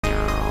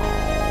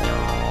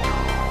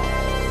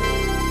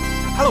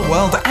Hello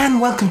world,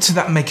 and welcome to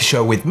That Maker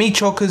Show with me,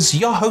 Chalkers,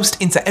 your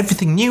host into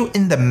everything new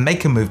in the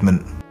maker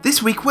movement.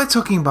 This week we're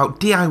talking about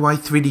DIY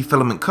 3D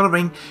filament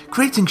colouring,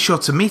 creating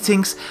shorter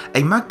meetings,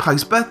 a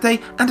magpie's birthday,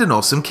 and an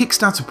awesome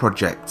Kickstarter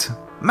project.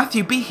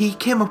 Matthew Behe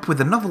came up with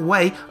a novel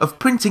way of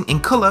printing in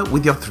colour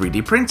with your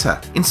 3D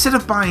printer. Instead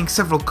of buying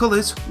several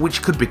colours,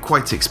 which could be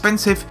quite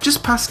expensive,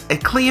 just pass a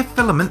clear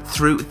filament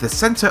through the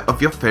centre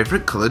of your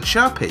favourite coloured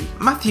Sharpie.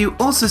 Matthew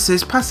also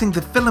says passing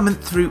the filament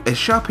through a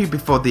Sharpie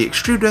before the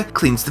extruder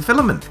cleans the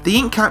filament. The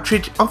ink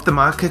cartridge of the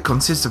marker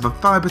consists of a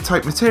fibre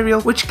type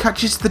material which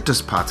catches the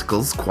dust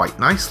particles quite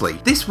nicely.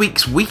 This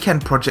week's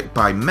weekend project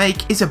by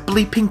Make is a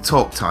bleeping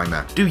talk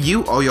timer. Do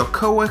you or your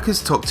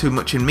co-workers talk too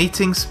much in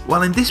meetings?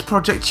 Well, in this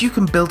project you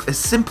can build a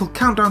simple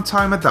countdown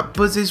timer that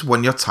buzzes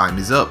when your time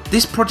is up.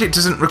 This project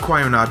doesn't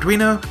require an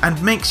Arduino and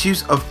makes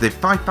use of the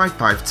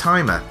 555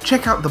 timer.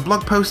 Check out the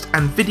blog post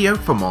and video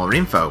for more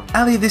info.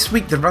 Earlier this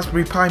week, the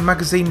Raspberry Pi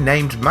magazine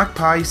named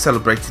Magpie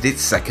celebrated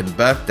its second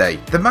birthday.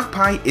 The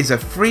Magpie is a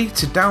free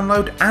to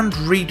download and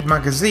read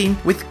magazine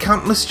with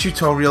countless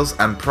tutorials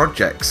and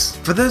projects.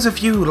 For those of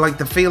you who like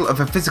the feel of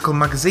a physical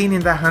magazine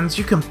in their hands,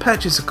 you can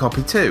purchase a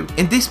copy too.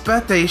 In this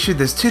birthday issue,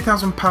 there's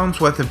 £2,000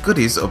 worth of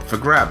goodies up for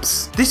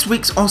grabs. This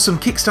week's awesome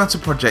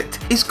Kickstarter project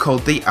is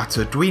called the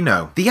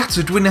Arduino. The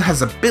Arduino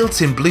has a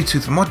built-in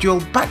Bluetooth module,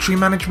 battery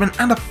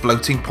management, and a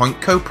floating point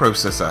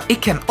coprocessor.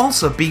 It can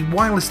also be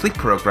wirelessly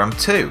programmed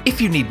too. If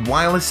you need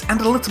wireless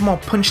and a little more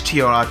punch to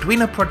your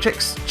Arduino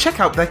projects, check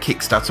out their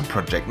Kickstarter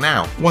project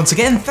now. Once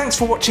again, thanks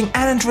for watching,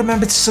 and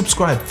remember to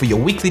subscribe for your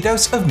weekly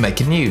dose of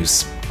making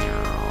news.